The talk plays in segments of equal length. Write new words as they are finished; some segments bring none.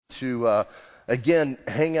to, again,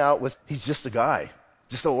 hang out with, he's just a guy,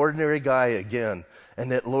 just an ordinary guy again.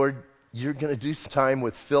 And that, Lord, you're going to do some time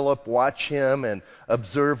with Philip, watch him and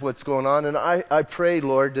observe what's going on. And I pray,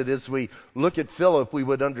 Lord, that as we look at Philip, we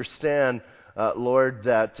would understand, Lord,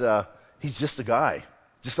 that he's just a guy,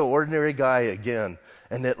 just an ordinary guy again.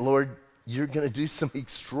 And that, Lord, you're going to do some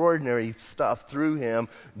extraordinary stuff through him,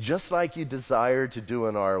 just like you desire to do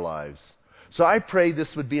in our lives. So I pray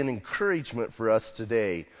this would be an encouragement for us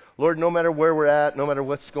today. Lord, no matter where we're at, no matter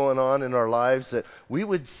what's going on in our lives, that we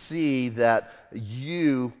would see that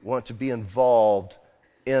you want to be involved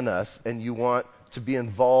in us, and you want to be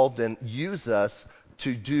involved and use us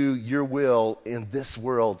to do your will in this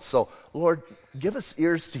world. So, Lord, give us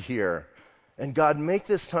ears to hear. And God, make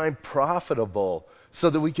this time profitable so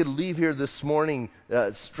that we could leave here this morning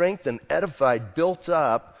strengthened, edified, built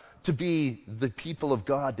up to be the people of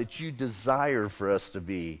God that you desire for us to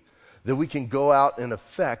be, that we can go out and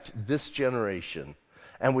affect this generation.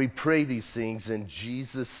 And we pray these things in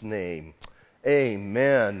Jesus' name.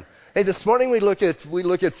 Amen. Hey, this morning we look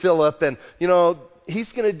at Philip, and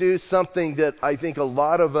he's going to do something that I think a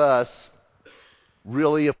lot of us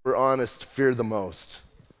really, if we're honest, fear the most.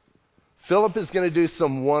 Philip is going to do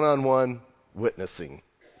some one-on-one witnessing.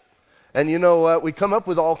 And you know what? We come up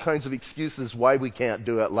with all kinds of excuses why we can't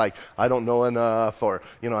do it, like, I don't know enough, or,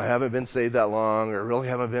 I haven't been saved that long, or really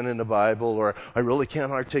haven't been in the Bible, or I really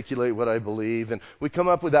can't articulate what I believe. And we come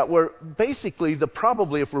up with that where basically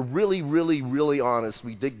probably if we're really, really, really honest,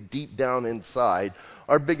 we dig deep down inside,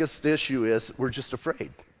 our biggest issue is we're just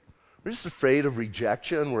afraid. We're just afraid of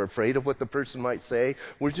rejection. We're afraid of what the person might say.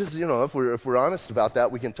 We're just, if we're honest about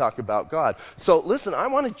that, we can talk about God. So listen, I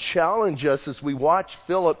want to challenge us as we watch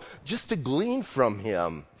Philip just to glean from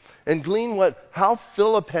him and glean how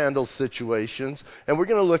Philip handles situations. And we're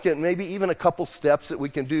going to look at maybe even a couple steps that we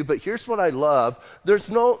can do. But here's what I love. There's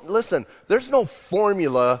no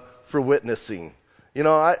formula for witnessing.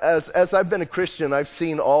 As I've been a Christian, I've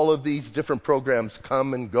seen all of these different programs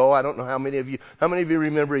come and go. I don't know how many of you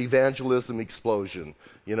remember Evangelism Explosion?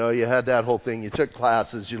 You had that whole thing. You took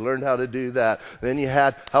classes, you learned how to do that. Then you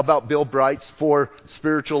had, how about Bill Bright's 4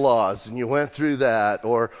 Spiritual Laws? And you went through that.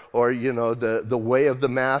 Or the Way of the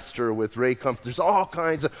Master with Ray Comfort. There's all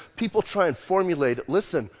kinds of people try and formulate it.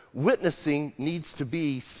 Listen, witnessing needs to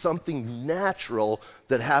be something natural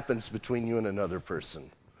that happens between you and another person.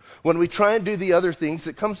 When we try and do the other things,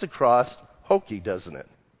 it comes across hokey, doesn't it?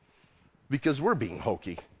 Because we're being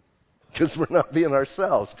hokey. Because we're not being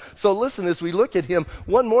ourselves. So listen, as we look at him,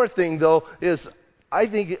 one more thing, though, is I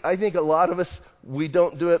think a lot of us, we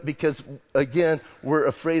don't do it because, again, we're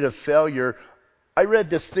afraid of failure. I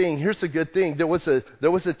read this thing. Here's a good thing. There was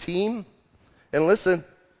a team, and listen,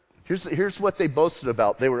 here's what they boasted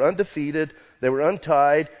about. They were undefeated, they were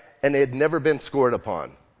untied, and they had never been scored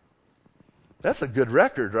upon. That's a good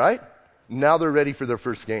record, right? Now they're ready for their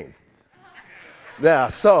first game.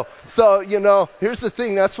 Yeah, so here's the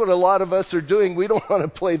thing. That's what a lot of us are doing. We don't want to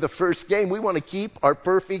play the first game. We want to keep our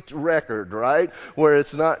perfect record, right? Where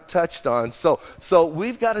it's not touched on. So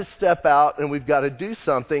we've got to step out and we've got to do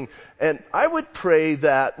something. And I would pray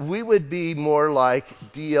that we would be more like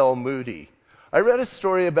D.L. Moody. I read a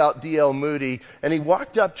story about D.L. Moody, and he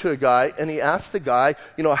walked up to a guy and he asked the guy,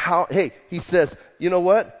 he says, you know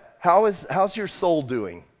what? How's your soul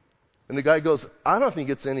doing? And the guy goes, I don't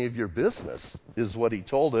think it's any of your business, is what he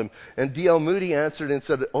told him. And D.L. Moody answered and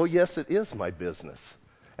said, oh, yes, it is my business.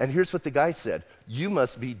 And here's what the guy said, you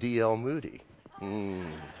must be D.L. Moody.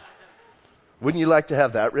 Wouldn't you like to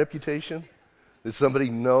have that reputation? That somebody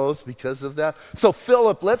knows because of that? So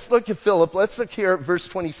Philip, let's look at Philip. Let's look here at verse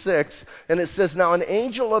 26. And it says, now an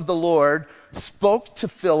angel of the Lord spoke to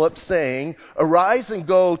Philip, saying, arise and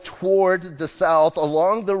go toward the south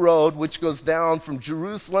along the road which goes down from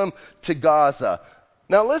Jerusalem to Gaza.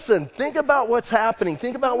 Now listen, think about what's happening.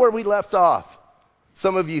 Think about where we left off.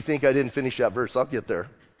 Some of you think I didn't finish that verse. I'll get there.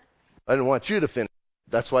 I didn't want you to finish.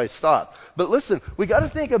 That's why I stopped. But listen, we got to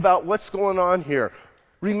think about what's going on here.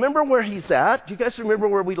 Remember where he's at? Do you guys remember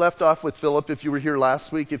where we left off with Philip if you were here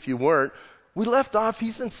last week? If you weren't, we left off,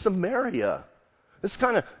 he's in Samaria. It's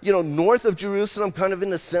kind of, north of Jerusalem, kind of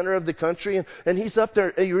in the center of the country. And he's up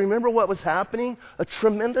there. And you remember what was happening? A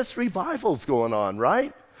tremendous revival's going on,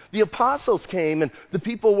 right? The apostles came and the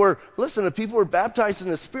people were baptized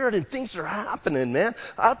in the Spirit and things are happening, man.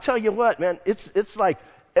 I'll tell you what, man, it's like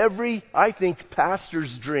every, I think,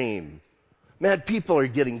 pastor's dream. Man, people are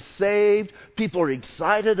getting saved. People are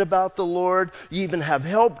excited about the Lord. You even have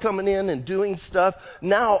help coming in and doing stuff.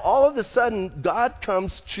 Now, all of a sudden, God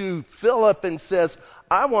comes to Philip and says,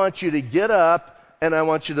 I want you to get up and I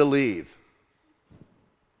want you to leave.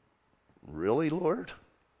 Really, Lord?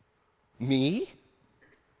 Me?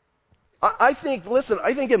 I think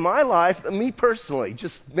in my life, me personally,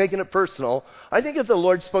 just making it personal, I think if the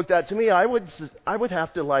Lord spoke that to me, I would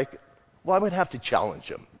have to challenge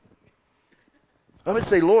him. I would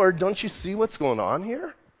say, Lord, don't you see what's going on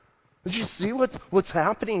here? Don't you see what's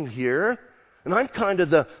happening here? And I'm kind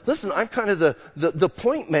of the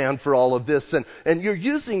point man for all of this, and you're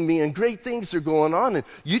using me, and great things are going on, and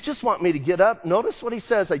you just want me to get up. Notice what he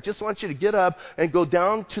says. I just want you to get up and go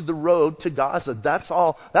down to the road to Gaza. That's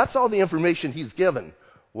all the information he's given.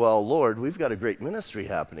 Well, Lord, we've got a great ministry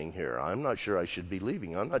happening here. I'm not sure I should be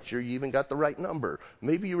leaving. I'm not sure you even got the right number.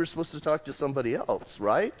 Maybe you were supposed to talk to somebody else,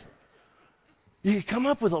 right? You come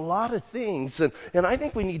up with a lot of things, and I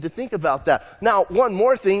think we need to think about that. Now, one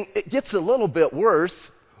more thing, it gets a little bit worse.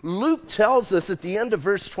 Luke tells us at the end of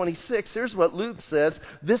verse 26, here's what Luke says,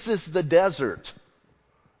 this is the desert.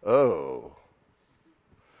 Oh.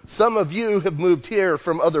 Some of you have moved here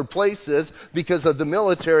from other places because of the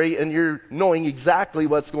military, and you're knowing exactly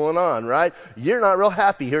what's going on, right? You're not real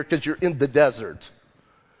happy here because you're in the desert.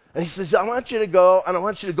 And he says, I want you to go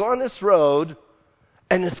on this road,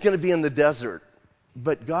 and it's going to be in the desert.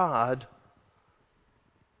 But God,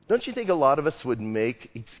 don't you think a lot of us would make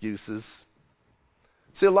excuses?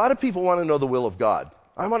 See, a lot of people want to know the will of God.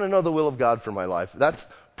 I want to know the will of God for my life. That's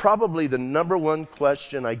probably the number one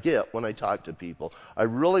question I get when I talk to people. I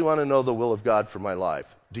really want to know the will of God for my life.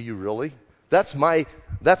 Do you really? That's my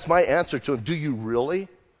answer to them. Do you really?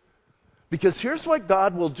 Because here's what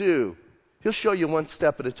God will do. He'll show you one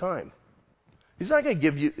step at a time. He's not going to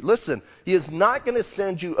give you, listen, he is not going to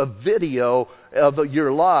send you a video of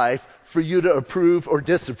your life for you to approve or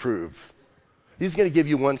disapprove. He's going to give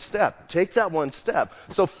you one step. Take that one step.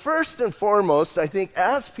 So first and foremost, I think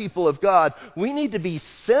as people of God, we need to be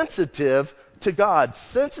sensitive to God,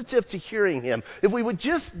 sensitive to hearing him. If we would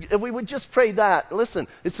just pray that, listen,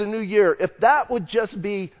 it's a new year. If that would just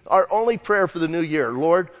be our only prayer for the new year,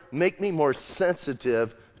 Lord, make me more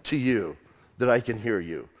sensitive to you, that I can hear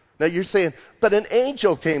you. Now you're saying, but an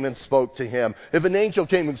angel came and spoke to him. If an angel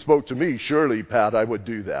came and spoke to me, surely, Pat, I would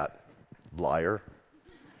do that. Liar.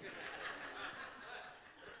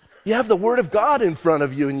 You have the Word of God in front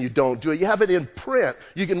of you and you don't do it. You have it in print.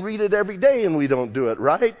 You can read it every day and we don't do it,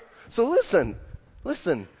 right? So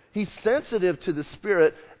listen. He's sensitive to the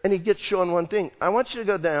Spirit, and he gets shown one thing. I want you to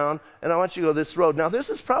go down, and I want you to go this road. Now this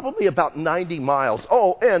is probably about 90 miles.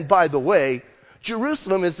 Oh, and by the way,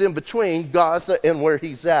 Jerusalem is in between Gaza and where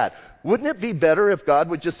he's at. Wouldn't it be better if God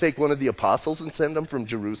would just take one of the apostles and send them from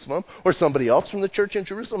Jerusalem, or somebody else from the church in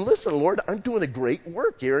Jerusalem? Listen, Lord, I'm doing a great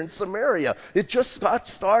work here in Samaria. It just got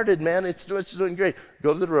started, man. It's doing great.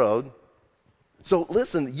 Go to the road. So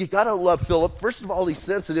listen, you got to love Philip. First of all, he's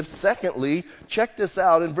sensitive. Secondly, check this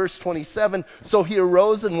out in verse 27. So he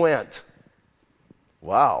arose and went.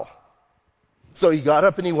 Wow. So he got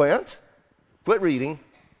up and he went. Quit reading.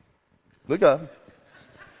 Look up.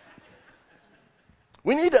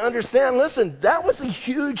 We need to understand, listen, that was a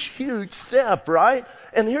huge, huge step, right?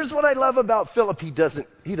 And here's what I love about Philip. He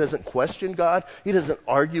doesn't question God. He doesn't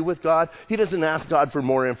argue with God. He doesn't ask God for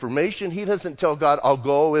more information. He doesn't tell God, I'll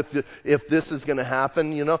go if this is going to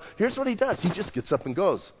happen, you know. Here's what he does. He just gets up and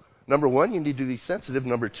goes. Number one, you need to be sensitive.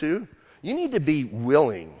 Number two, you need to be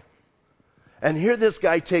willing. And here this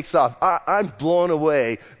guy takes off. I'm blown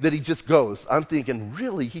away that he just goes. I'm thinking,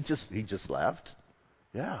 really? He just left?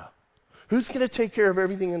 Yeah. Who's going to take care of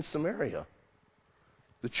everything in Samaria?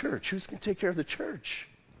 The church. Who's going to take care of the church?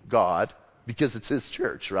 God, because it's his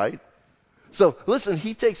church, right? So listen,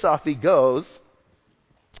 he takes off, he goes,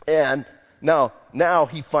 and now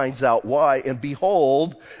he finds out why. And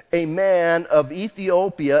behold, a man of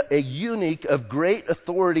Ethiopia, a eunuch of great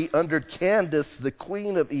authority under Candace, the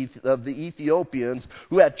queen of the Ethiopians,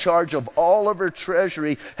 who had charge of all of her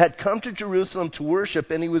treasury, had come to Jerusalem to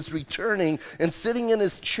worship, and he was returning, and sitting in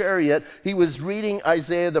his chariot, he was reading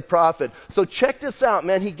Isaiah the prophet. So check this out,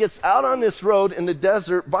 man. He gets out on this road in the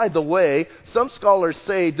desert. By the way, some scholars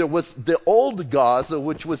say there was the old Gaza,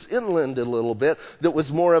 which was inland a little bit, that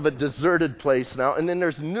was more of a deserted place now, and then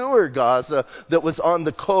there's newer Gaza that was on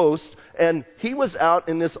the coast, and he was out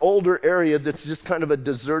in this older area that's just kind of a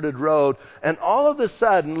deserted road, and all of a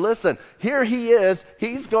sudden, listen, here he is,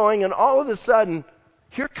 he's going, and all of a sudden,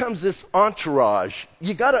 here comes this entourage.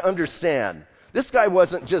 You got to understand, this guy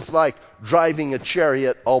wasn't just like driving a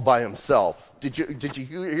chariot all by himself. Did you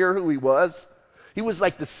hear who he was? He was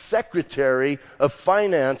like the secretary of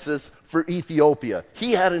finances for Ethiopia.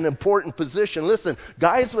 He had an important position. Listen,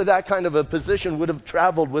 guys with that kind of a position would have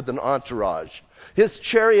traveled with an entourage. His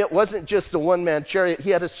chariot wasn't just a one-man chariot. He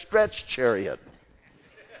had a stretch chariot.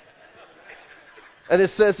 And it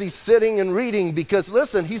says he's sitting and reading because,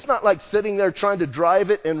 listen, he's not like sitting there trying to drive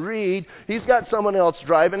it and read. He's got someone else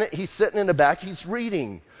driving it. He's sitting in the back. He's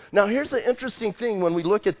reading. Now, here's the interesting thing when we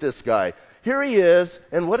look at this guy. Here he is,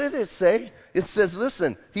 and what did it say? It says,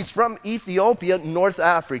 listen, he's from Ethiopia, North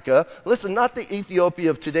Africa. Listen, not the Ethiopia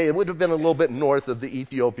of today. It would have been a little bit north of the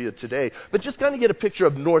Ethiopia today. But just kind of get a picture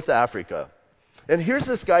of North Africa. And here's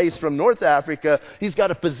this guy, he's from North Africa. He's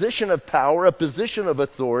got a position of power, a position of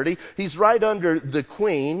authority. He's right under the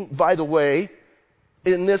queen. By the way,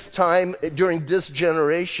 in this time, during this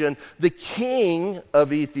generation, the king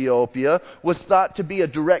of Ethiopia was thought to be a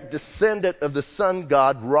direct descendant of the sun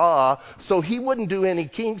god Ra. So he wouldn't do any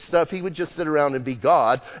king stuff. He would just sit around and be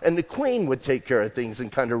God. And the queen would take care of things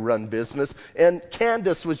and kind of run business. And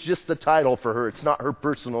Candace was just the title for her. It's not her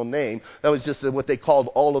personal name. That was just what they called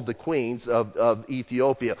all of the queens of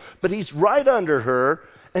Ethiopia. But he's right under her.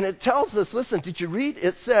 And it tells us, listen, did you read?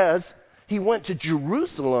 It says he went to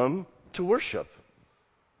Jerusalem to worship.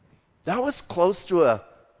 That was close to a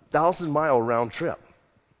 1,000-mile round trip.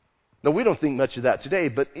 Now, we don't think much of that today,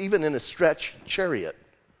 but even in a stretch chariot,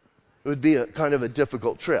 it would be a kind of a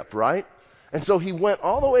difficult trip, right? And so he went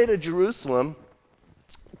all the way to Jerusalem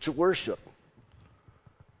to worship.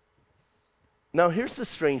 Now, here's the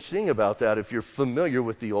strange thing about that if you're familiar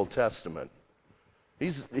with the Old Testament.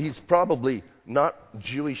 He's probably not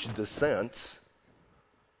Jewish descent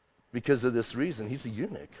because of this reason. He's a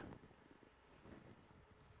eunuch.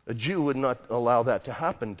 A Jew would not allow that to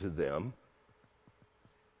happen to them.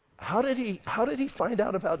 How did he find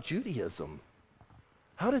out about Judaism?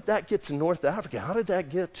 How did that get to North Africa? How did that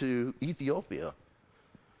get to Ethiopia?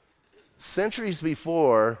 Centuries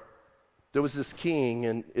before, there was this king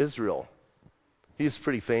in Israel. He's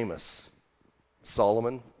pretty famous.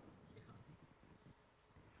 Solomon.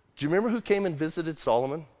 Do you remember who came and visited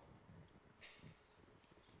Solomon?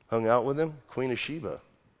 Hung out with him? Queen of Sheba,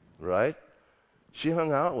 right? She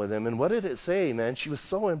hung out with him, and what did it say, man? She was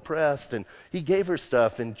so impressed, and he gave her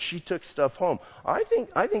stuff, and she took stuff home. I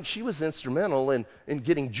think she was instrumental in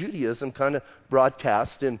getting Judaism kind of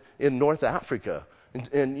broadcast in North Africa,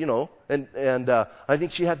 and I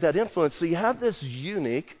think she had that influence. So you have this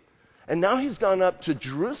eunuch, and now he's gone up to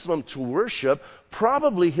Jerusalem to worship,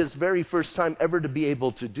 probably his very first time ever to be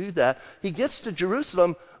able to do that. He gets to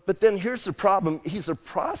Jerusalem, but then here's the problem. He's a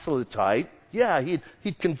proselyte. Yeah,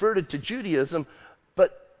 he'd converted to Judaism,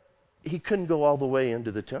 but he couldn't go all the way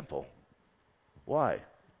into the temple. Why?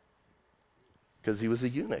 Because he was a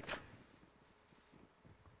eunuch.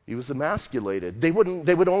 He was emasculated. They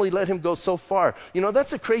would only let him go so far. You know,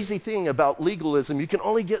 that's a crazy thing about legalism. You can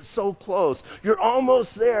only get so close. You're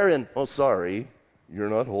almost there, and, oh, sorry, you're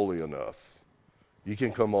not holy enough. You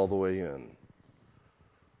can come all the way in.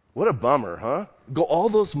 What a bummer, huh? Go all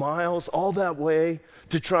those miles, all that way,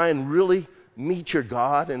 to try and really meet your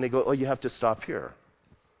God, and they go, oh, you have to stop here.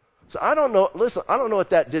 So I don't know, listen, I don't know what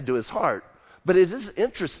that did to his heart, but it is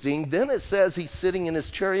interesting. Then it says he's sitting in his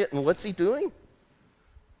chariot, and what's he doing?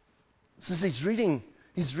 It says he's reading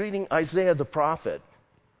Isaiah the prophet.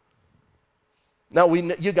 Now,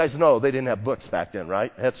 you guys know they didn't have books back then,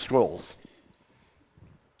 right? They had scrolls.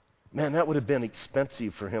 Man, that would have been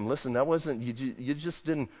expensive for him. Listen, that wasn't, you just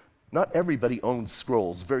didn't, not everybody owned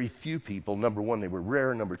scrolls. Very few people. Number one, they were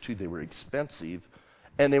rare. Number two, they were expensive.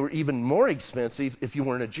 And they were even more expensive if you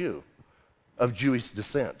weren't a Jew of Jewish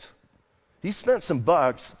descent. He spent some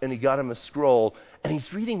bucks, and he got him a scroll, and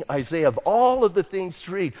he's reading Isaiah of all of the things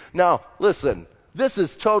to read. Now, listen, this is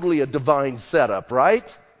totally a divine setup, right?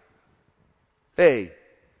 Hey,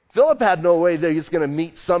 Philip had no way that he's going to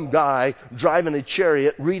meet some guy driving a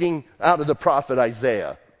chariot reading out of the prophet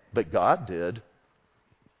Isaiah. But God did.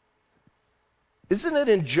 Isn't it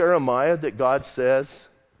in Jeremiah that God says,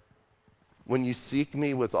 when you seek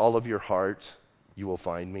me with all of your heart, you will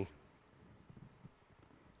find me?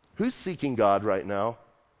 Who's seeking God right now?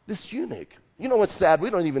 This eunuch. You know what's sad? We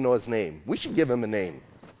don't even know his name. We should give him a name.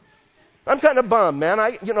 I'm kind of bummed, man.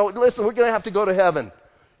 Listen, we're going to have to go to heaven.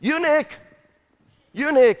 Eunuch!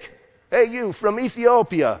 Hey, you from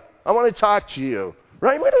Ethiopia, I want to talk to you.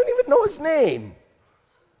 Right? We don't even know his name.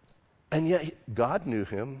 And yet, God knew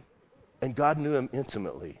him, and God knew him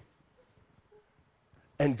intimately.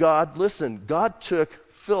 And God took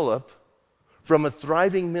Philip from a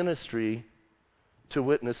thriving ministry to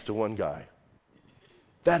witness to one guy.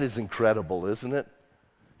 That is incredible, isn't it?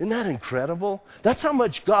 Isn't that incredible? That's how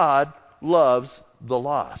much God loves the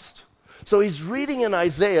lost. So he's reading in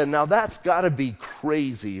Isaiah. Now that's got to be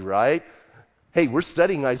crazy, right? Hey, we're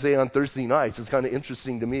studying Isaiah on Thursday nights. It's kind of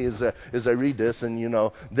interesting to me as I read this. And,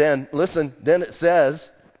 then it says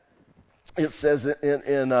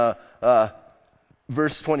in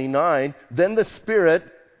verse 29, then the Spirit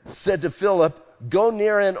said to Philip, go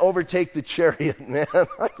near and overtake the chariot. Man,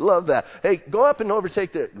 I love that. Hey, go up and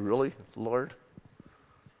overtake the... Really, Lord?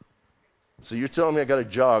 So you're telling me I got to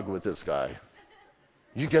jog with this guy?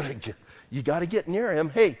 You got to get near him.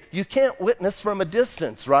 Hey, you can't witness from a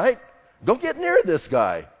distance, right? Go get near this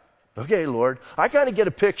guy. Okay, Lord. I kind of get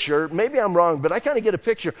a picture. Maybe I'm wrong, but I kind of get a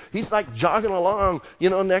picture. He's like jogging along,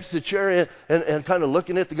 next to the chariot and kind of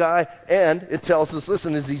looking at the guy. And it tells us,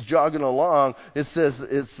 listen, as he's jogging along, it says,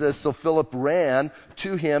 so Philip ran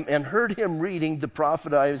to him and heard him reading the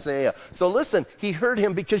prophet Isaiah. So listen, he heard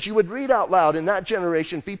him because you would read out loud. In that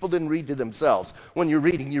generation, people didn't read to themselves. When you're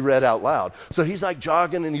reading, you read out loud. So he's like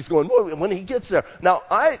jogging and he's going, whoa, when he gets there. Now,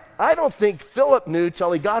 I don't think Philip knew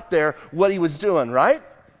till he got there what he was doing, right?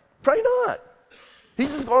 Probably not.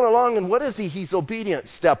 He's just going along, and what is he? He's obedient.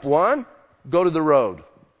 Step 1, go to the road.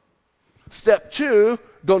 Step 2,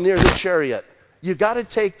 go near the chariot. You got to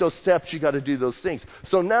take those steps. You got to do those things.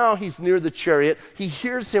 So now he's near the chariot. He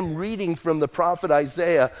hears him reading from the prophet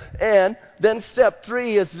Isaiah. And then step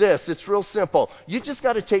 3 is this. It's real simple. You just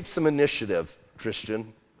got to take some initiative,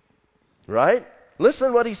 Christian. Right?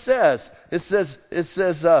 Listen what he says. It says,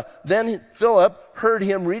 then Philip heard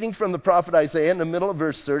him reading from the prophet Isaiah in the middle of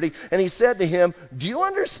verse 30, and he said to him, do you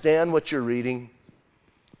understand what you're reading?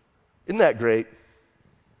 Isn't that great?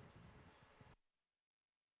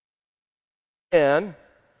 And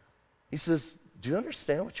he says, do you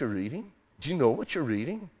understand what you're reading? Do you know what you're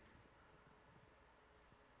reading?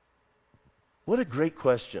 What a great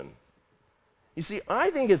question. You see,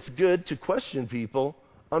 I think it's good to question people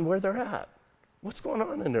on where they're at. What's going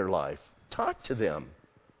on in their life? Talk to them.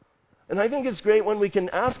 And I think it's great when we can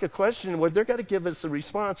ask a question where they're going to give us a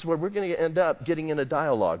response where we're going to end up getting in a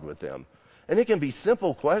dialogue with them. And it can be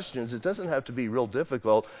simple questions. It doesn't have to be real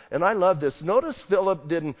difficult. And I love this. Notice Philip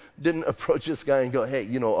didn't approach this guy and go, hey,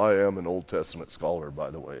 I am an Old Testament scholar, by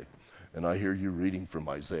the way. And I hear you reading from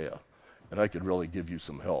Isaiah. And I could really give you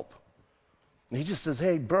some help. And he just says,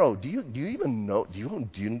 hey, bro, do you even know, do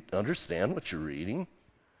you understand what you're reading?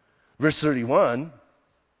 Verse 31,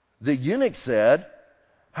 the eunuch said,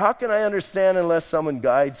 how can I understand unless someone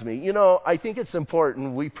guides me? I think it's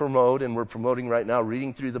important we promote, and we're promoting right now,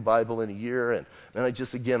 reading through the Bible in a year. And I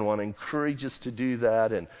just, again, want to encourage us to do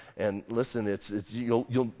that. And listen,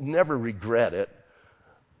 you'll never regret it.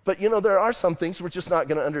 But, there are some things we're just not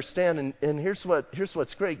going to understand. And here's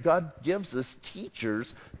what's great. God gives us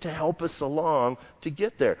teachers to help us along to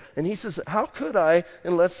get there. And he says, how could I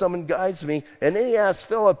unless someone guides me? And then he asked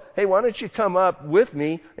Philip, hey, why don't you come up with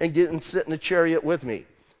me and get and sit in the chariot with me?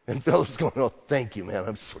 And Philip's going, oh, thank you, man.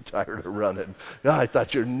 I'm so tired of running. Oh, I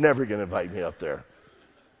thought you're never going to invite me up there.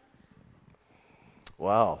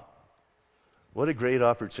 Wow. What a great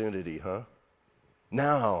opportunity, huh?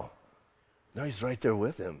 Now he's right there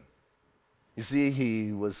with him. You see,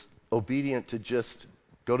 he was obedient to just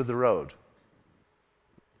go to the road.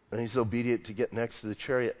 And he's obedient to get next to the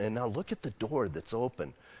chariot. And now look at the door that's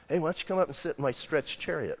open. Hey, why don't you come up and sit in my stretched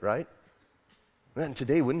chariot, right? Man,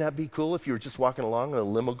 today, wouldn't that be cool if you were just walking along and a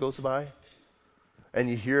limo goes by? And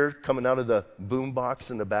you hear coming out of the boom box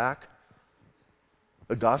in the back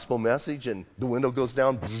a gospel message, and the window goes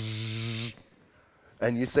down.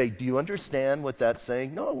 And you say, do you understand what that's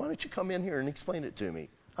saying? No, why don't you come in here and explain it to me?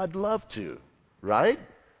 I'd love to, right?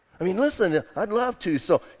 I mean, listen, I'd love to.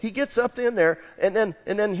 So he gets up in there, and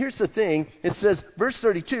then here's the thing. It says, verse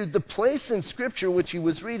 32, the place in Scripture which he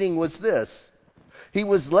was reading was this. He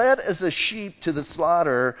was led as a sheep to the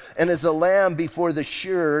slaughter, and as a lamb before the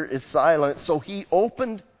shearer is silent, so he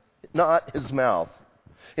opened not his mouth.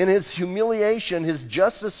 In his humiliation, his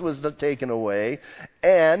justice was not taken away,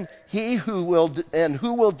 and who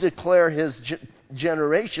will declare his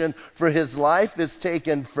generation, for his life is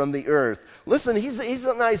taken from the earth. Listen, he's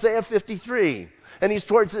in Isaiah 53, and he's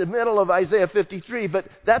towards the middle of Isaiah 53, but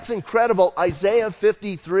that's incredible. Isaiah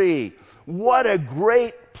 53. What a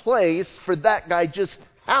great place for that guy just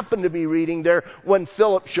happened to be reading there when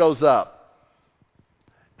Philip shows up.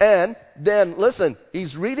 And then, listen,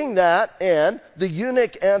 he's reading that, and the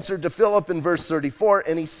eunuch answered to Philip in verse 34,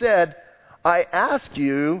 and he said, I ask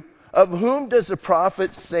you, of whom does the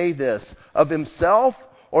prophet say this? Of himself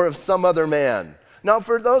or of some other man? Now,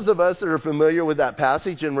 for those of us that are familiar with that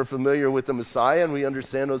passage and we're familiar with the Messiah and we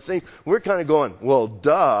understand those things, we're kind of going, well,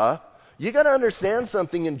 duh. You got to understand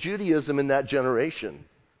something in Judaism in that generation.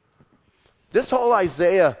 This whole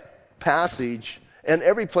Isaiah passage and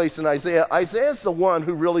every place in Isaiah is the one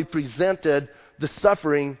who really presented the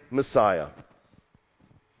suffering Messiah.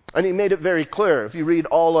 And he made it very clear. If you read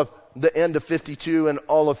all of the end of 52 and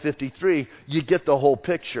all of 53, you get the whole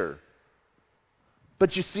picture.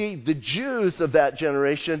 But you see, the Jews of that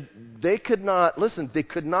generation, they could not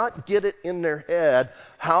get it in their head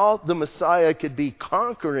how the Messiah could be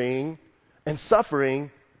conquering and suffering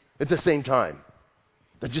at the same time.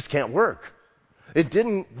 That just can't work. It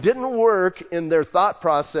didn't work in their thought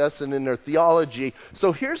process and in their theology.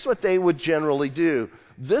 So here's what they would generally do.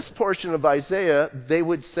 This portion of Isaiah, they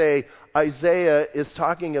would say Isaiah is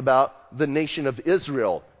talking about the nation of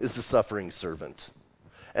Israel is the suffering servant.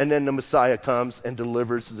 And then the Messiah comes and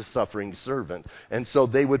delivers the suffering servant. And so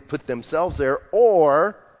they would put themselves there,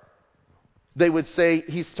 or they would say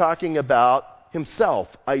he's talking about himself,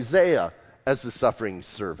 Isaiah, as the suffering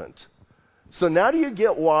servant. So now do you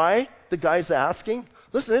get why the guy's asking?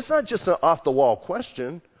 Listen, it's not just an off-the-wall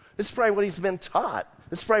question. It's probably what he's been taught.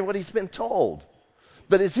 It's probably what he's been told.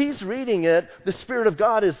 But as he's reading it, the Spirit of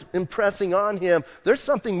God is impressing on him, there's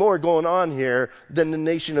something more going on here than the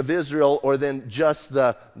nation of Israel or than just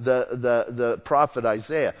the prophet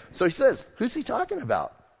Isaiah. So he says, who's he talking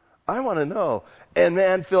about? I want to know. And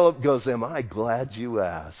man, Philip goes, am I glad you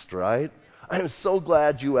asked, right? I am so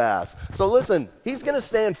glad you asked. So listen, he's going to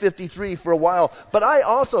stay in 53 for a while. But I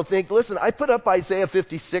also think, listen, I put up Isaiah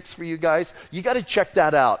 56 for you guys. You got to check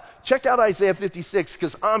that out. Check out Isaiah 56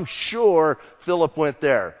 because I'm sure Philip went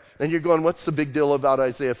there. And you're going, what's the big deal about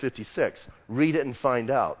Isaiah 56? Read it and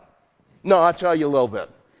find out. No, I'll tell you a little bit.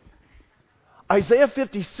 Isaiah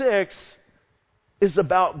 56 is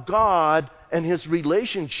about God and his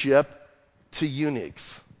relationship to eunuchs.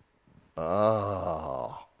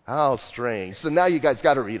 Oh, how strange. So now you guys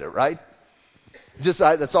got to read it, right?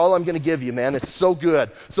 That's all I'm going to give you, man. It's so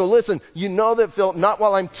good. So listen, you know that Philip, not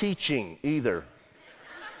while I'm teaching either.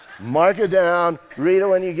 Mark it down, read it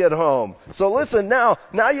when you get home. So listen, now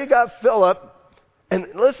you got Philip, and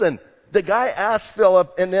listen, the guy asked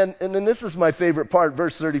Philip, and then this is my favorite part,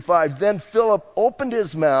 verse 35. Then Philip opened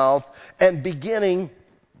his mouth, and beginning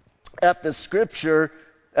at this scripture,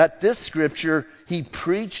 he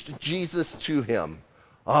preached Jesus to him.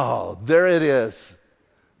 Oh, there it is.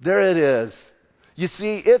 There it is. You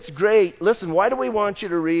see, it's great. Listen, why do we want you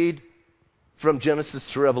to read from Genesis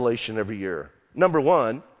to Revelation every year? Number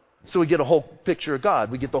one, so we get a whole picture of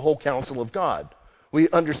God. We get the whole counsel of God. We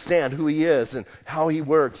understand who he is and how he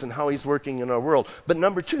works and how he's working in our world. But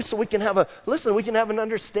number two, so we can have an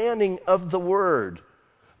understanding of the Word.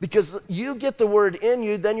 Because you get the Word in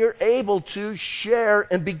you, then you're able to share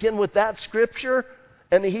and begin with that scripture.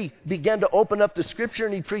 And he began to open up the scripture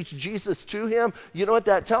and he preached Jesus to him. You know what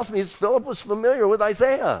that tells me is Philip was familiar with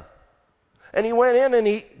Isaiah. And he went in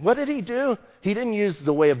and what did he do? He didn't use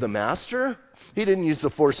the way of the master. He didn't use the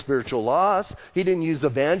four spiritual laws. He didn't use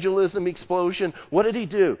evangelism explosion. What did he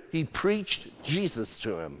do? He preached Jesus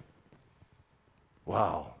to him.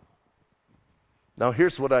 Wow. Now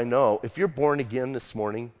here's what I know. If you're born again this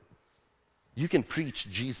morning, you can preach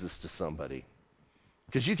Jesus to somebody.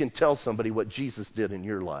 Because you can tell somebody what Jesus did in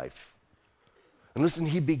your life. And listen,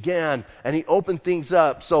 he began and he opened things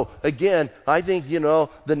up. So again, I think,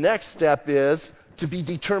 the next step is to be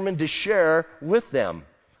determined to share with them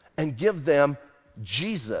and give them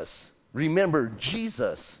Jesus. Remember,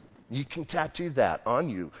 Jesus. You can tattoo that on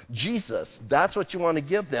you. Jesus. That's what you want to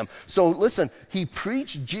give them. So listen, he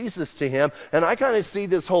preached Jesus to him. And I kind of see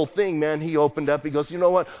this whole thing, man. He opened up. He goes, you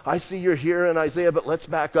know what? I see you're here in Isaiah, but let's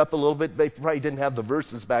back up a little bit. They probably didn't have the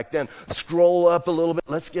verses back then. Scroll up a little bit.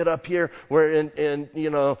 Let's get up here where in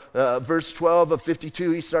verse 12 of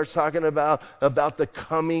 52, he starts talking about the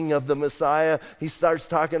coming of the Messiah. He starts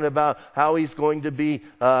talking about how he's going to be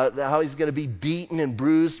beaten and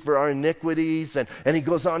bruised for our iniquities. And he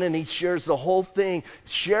goes on and he shares the whole thing,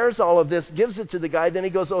 shares all of this, gives it to the guy. Then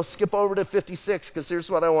he goes, skip over to 56 because here's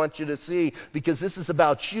what I want you to see, because this is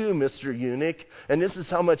about you, Mr. Eunuch, and this is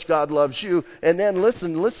how much God loves you. And then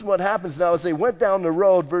listen what happens now. As they went down the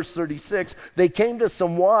road, verse 36, they came to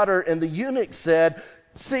some water, and the eunuch said,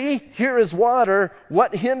 see, here is water.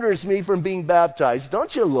 What hinders me from being baptized?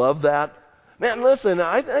 Don't you love that? Man, listen,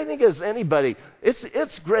 I think as anybody,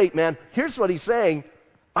 it's great, man. Here's what he's saying.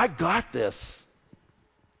 I got this.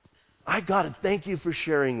 I got it. Thank you for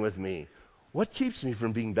sharing with me. What keeps me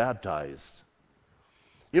from being baptized?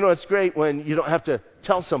 It's great when you don't have to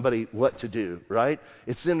tell somebody what to do, right?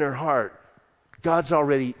 It's in their heart. God's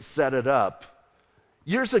already set it up.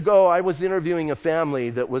 Years ago, I was interviewing a family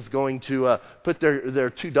that was going to put their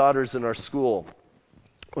two daughters in our school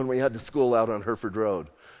when we had the school out on Hereford Road.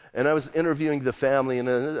 And I was interviewing the family, and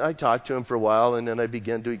I talked to them for a while, and then I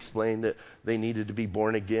began to explain that they needed to be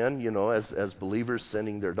born again, as believers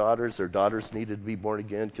sending their daughters. Their daughters needed to be born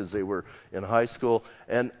again because they were in high school.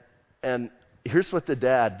 And here's what the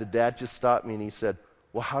dad just stopped me, and he said,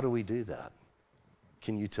 well, how do we do that?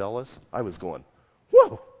 Can you tell us? I was going,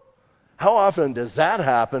 Whoa! How often does that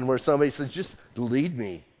happen where somebody says, just lead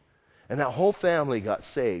me? And that whole family got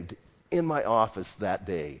saved in my office that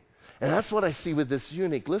day. And that's what I see with this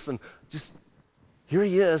eunuch. Listen, just here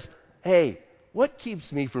he is. Hey, what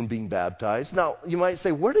keeps me from being baptized? Now, you might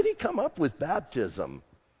say, where did he come up with baptism?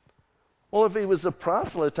 Well, if he was a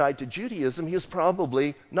proselyte to Judaism, he was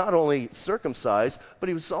probably not only circumcised, but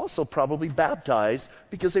he was also probably baptized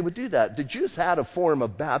because they would do that. The Jews had a form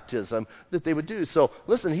of baptism that they would do. So,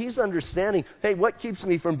 listen, he's understanding, hey, what keeps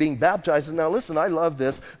me from being baptized? And now, listen, I love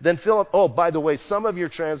this. Then Philip, oh, by the way, some of your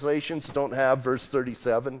translations don't have verse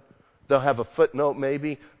 37. They'll have a footnote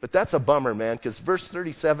maybe, but that's a bummer, man, because verse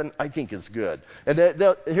 37 I think is good. And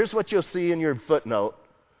here's what you'll see in your footnote.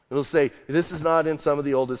 It'll say, this is not in some of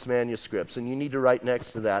the oldest manuscripts, and you need to write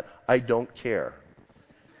next to that, I don't care.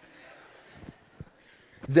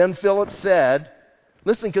 Then Philip said,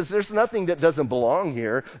 listen, because there's nothing that doesn't belong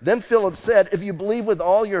here. Then Philip said, if you believe with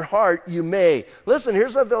all your heart, you may. Listen,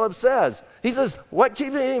 here's what Philip says. He says, what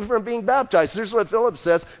keeps me from being baptized? Here's what Philip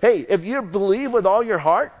says. Hey, if you believe with all your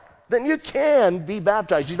heart, then you can be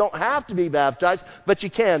baptized. You don't have to be baptized, but you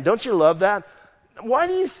can. Don't you love that? Why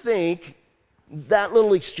do you think that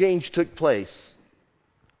little exchange took place?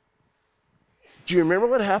 Do you remember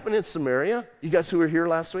what happened in Samaria? You guys who were here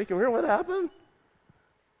last week, remember what happened?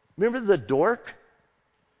 Remember the dork?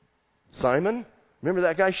 Simon? Remember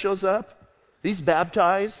that guy shows up? He's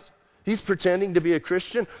baptized. He's pretending to be a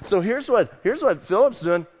Christian. So here's what Philip's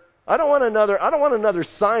doing. I don't want another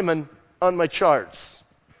Simon on my charts.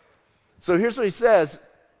 So here's what he says.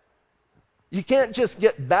 You can't just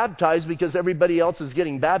get baptized because everybody else is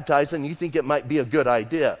getting baptized and you think it might be a good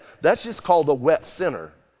idea. That's just called a wet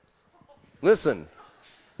sinner. Listen,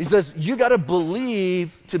 he says, you got to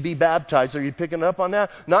believe to be baptized. Are you picking up on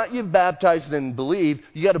that? Not you've baptized and believe.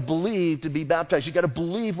 You got to believe to be baptized. You got to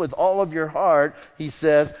believe with all of your heart, he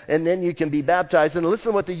says, and then you can be baptized. And listen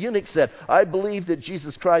to what the eunuch said. I believe that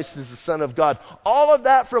Jesus Christ is the Son of God. All of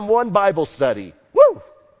that from one Bible study. Woo!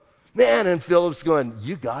 Man, and Philip's going,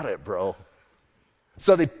 you got it, bro.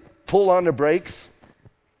 So they pull on the brakes,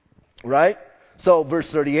 right? So verse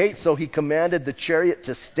 38, so he commanded the chariot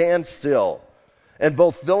to stand still. And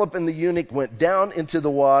both Philip and the eunuch went down into the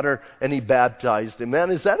water and he baptized him. Man,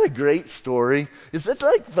 is that a great story? Is it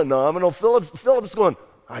like phenomenal? Philip's going,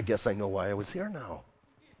 I guess I know why I was here now.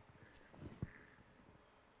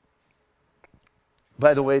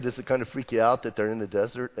 By the way, does it kind of freak you out that they're in the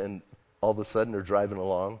desert and all of a sudden they're driving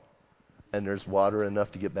along and there's water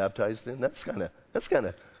enough to get baptized in? That's kind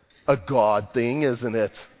of a God thing, isn't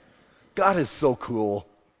it? God is so cool.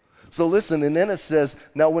 So listen, and then it says,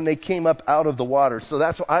 now when they came up out of the water, so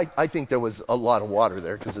that's why I think there was a lot of water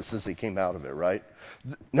there because it says they came out of it, right?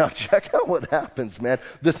 Now check out what happens, man.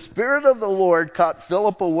 The Spirit of the Lord caught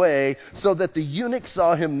Philip away so that the eunuch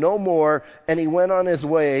saw him no more and he went on his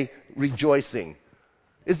way rejoicing.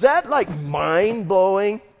 Is that like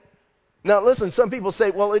mind-blowing? Now listen, some people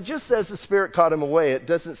say, well, it just says the Spirit caught him away. It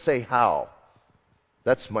doesn't say how.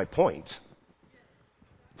 That's my point.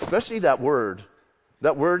 Especially that word.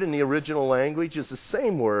 That word in the original language is the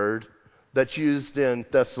same word that's used in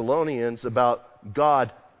Thessalonians about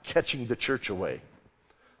God catching the church away.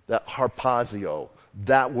 That harpazio,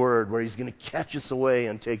 that word where he's going to catch us away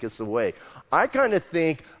and take us away. I kind of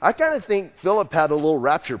think Philip had a little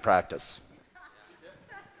rapture practice.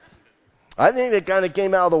 I think it kind of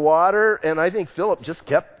came out of the water, and I think Philip just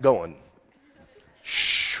kept going.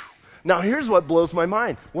 Now here's what blows my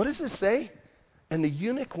mind. What does it say? And the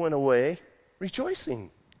eunuch went away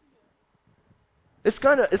rejoicing. It's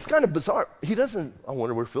kind of bizarre. I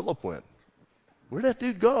wonder where Philip went. Where'd that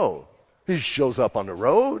dude go? He shows up on the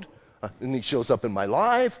road, and he shows up in my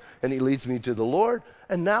life, and he leads me to the Lord,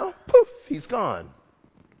 and now, poof, he's gone.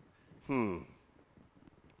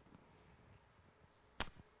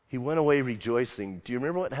 He went away rejoicing. Do you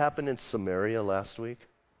remember what happened in Samaria last week?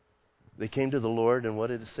 They came to the Lord, and what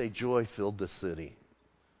did it say? Joy filled the city.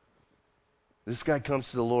 This guy comes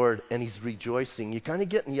to the Lord, and he's rejoicing. You kind of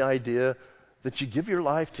getting the idea that you give your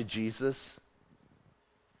life to Jesus,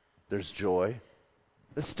 there's joy.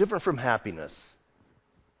 That's different from happiness.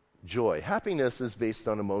 Joy. Happiness is based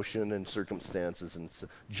on emotion and circumstances, and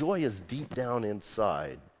joy is deep down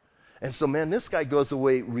inside. And so, man, this guy goes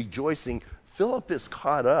away rejoicing. Philip is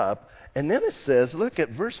caught up, and then it says, look at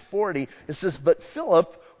verse 40, it says, but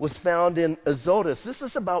Philip was found in Azotus. This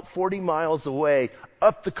is about 40 miles away,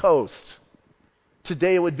 up the coast.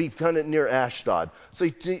 Today it would be kind of near Ashdod. So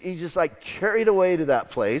he just like carried away to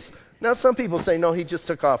that place. Now some people say, no, he just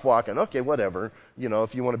took off walking. Okay, whatever,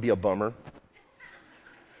 if you want to be a bummer.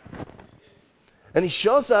 And he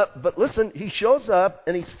shows up, but listen, he shows up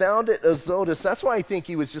and he's found at Azotus. That's why I think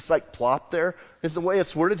he was just like plopped there. Is the way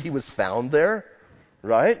it's worded, he was found there,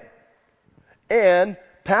 right? And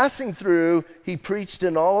passing through, he preached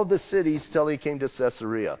in all of the cities till he came to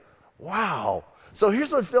Caesarea. Wow. So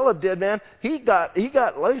here's what Philip did, man. He got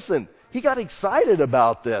excited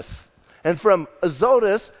about this. And from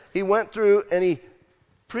Azotus, he went through and he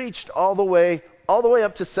preached all the way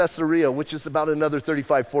up to Caesarea, which is about another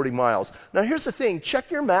 35, 40 miles. Now here's the thing,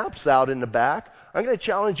 check your maps out in the back. I'm going to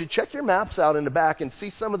challenge you, check your maps out in the back and see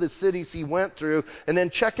some of the cities he went through, and then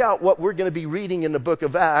check out what we're going to be reading in the book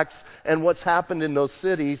of Acts and what's happened in those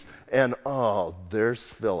cities. And there's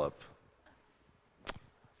Philip.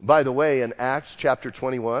 By the way, in Acts chapter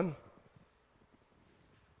 21,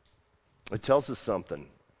 it tells us something.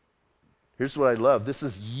 Here's what I love. This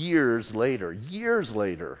is years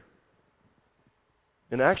later.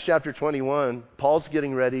 In Acts chapter 21, Paul's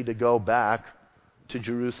getting ready to go back to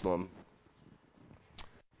Jerusalem.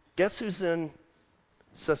 Guess who's in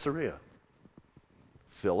Caesarea?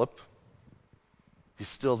 Philip. He's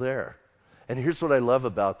still there. And here's what I love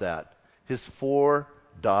about that. His 4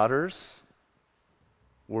 daughters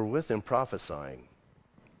were with him prophesying.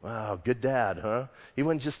 Wow, good dad, huh? He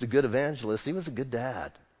wasn't just a good evangelist, he was a good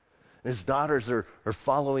dad. His daughters are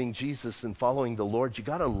following Jesus and following the Lord. You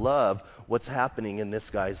got to love what's happening in this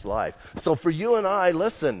guy's life. So for you and I,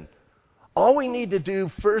 listen, all we need to do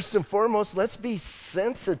first and foremost, let's be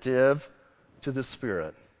sensitive to the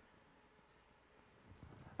Spirit.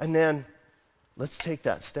 And then let's take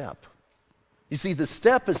that step. You see, the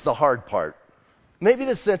step is the hard part. Maybe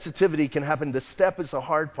the sensitivity can happen. The step is the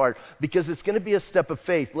hard part because it's going to be a step of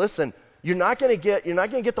faith. Listen, you're not going to get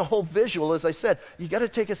the whole visual, as I said. You got to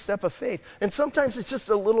take a step of faith. And sometimes it's just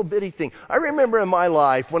a little bitty thing. I remember in my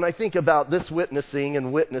life, when I think about this witnessing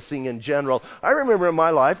and witnessing in general, I remember in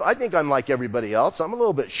my life, I think I'm like everybody else. I'm a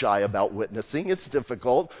little bit shy about witnessing. It's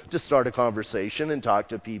difficult to start a conversation and talk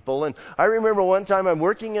to people. And I remember one time I'm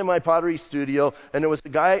working in my pottery studio, and there was a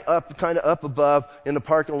guy kind of up above in the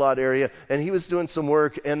parking lot area, and he was doing some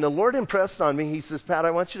work, and the Lord impressed on me. He says, "Pat,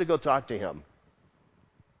 I want you to go talk to him."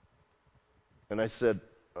 And I said,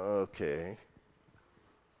 "Okay,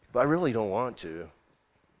 but I really don't want to."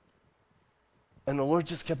 And the Lord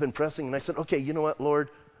just kept impressing, and I said, "Okay, you know what,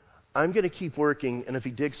 Lord? I'm going to keep working, and if he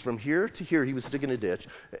digs from here to here," he was digging a ditch,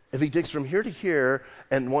 "if he digs from here to here,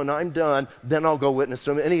 and when I'm done, then I'll go witness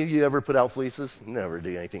to him." Any of you ever put out fleeces? Never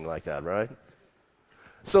do anything like that, right?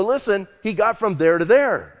 So listen, he got from there to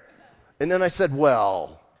there. And then I said,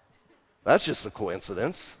 "Well, that's just a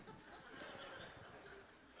coincidence."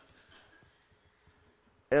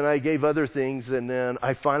 And I gave other things, and then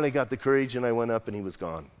I finally got the courage, and I went up, and he was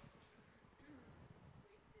gone.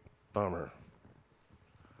 Bummer.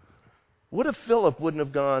 What if Philip wouldn't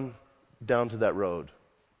have gone down to that road?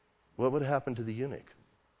 What would have happened to the eunuch?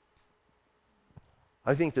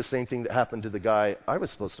 I think the same thing that happened to the guy I was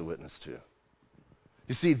supposed to witness to.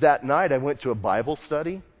 You see, that night I went to a Bible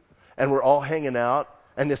study, and we're all hanging out,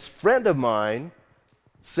 and this friend of mine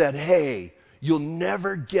said, "Hey, you'll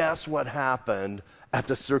never guess what happened at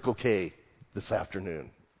the Circle K this afternoon."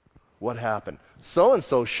 What happened?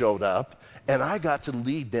 So-and-so showed up, and I got to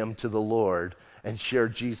lead them to the Lord and share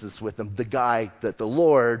Jesus with them, the guy that the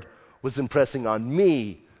Lord was impressing on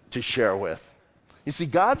me to share with. You see,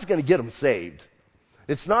 God's going to get them saved.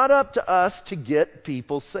 It's not up to us to get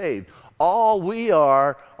people saved. All we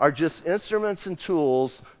are just instruments and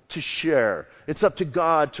tools to share. It's up to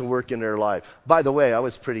God to work in their life. By the way, I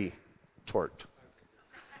was pretty torqued.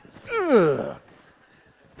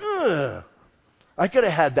 I could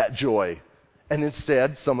have had that joy, and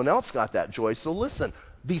instead someone else got that joy. So listen,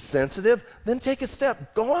 be sensitive, then take a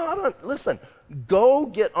step. Go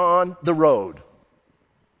get on the road.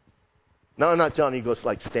 Now, I'm not telling you to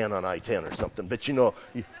go stand on I-10 or something, but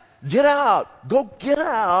get out. Go get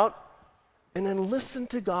out, and then listen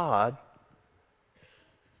to God,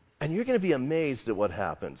 and you're going to be amazed at what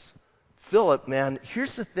happens. Philip, man,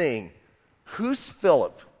 here's the thing. Who's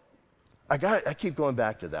Philip? I keep going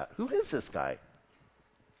back to that. Who is this guy?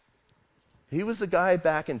 He was a guy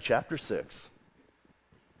back in chapter 6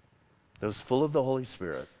 that was full of the Holy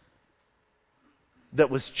Spirit, that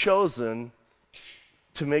was chosen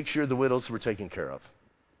to make sure the widows were taken care of.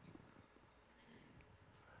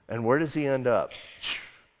 And where does he end up?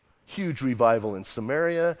 Huge revival in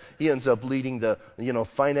Samaria. He ends up leading the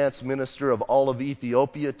finance minister of all of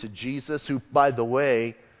Ethiopia to Jesus, who, by the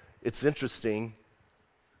way, it's interesting.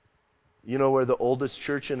 You know where the oldest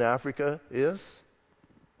church in Africa is?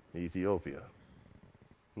 Ethiopia.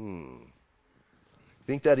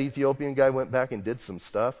 Think that Ethiopian guy went back and did some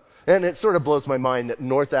stuff? And it sort of blows my mind that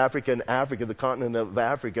North Africa and Africa, the continent of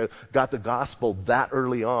Africa, got the gospel that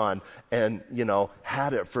early on and,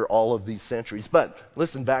 had it for all of these centuries. But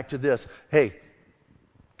listen, back to this. Hey,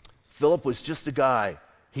 Philip was just a guy.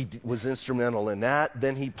 He was instrumental in that.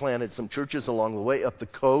 Then he planted some churches along the way up the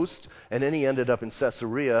coast, and then he ended up in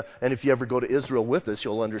Caesarea. And if you ever go to Israel with us,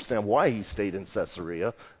 you'll understand why he stayed in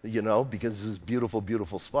Caesarea, because it's this beautiful,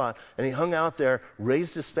 beautiful spot. And he hung out there,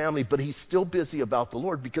 raised his family, but he's still busy about the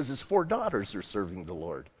Lord because his 4 daughters are serving the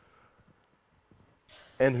Lord.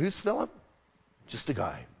 And who's Philip? Just a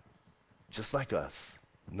guy, just like us,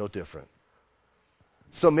 no different.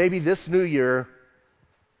 So maybe this new year,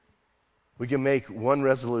 we can make one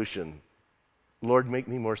resolution. Lord, make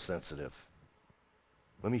me more sensitive.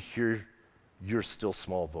 Let me hear your still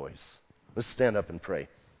small voice. Let's stand up and pray.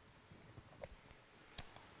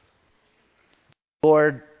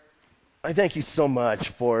 Lord, I thank you so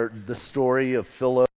much for the story of Philip.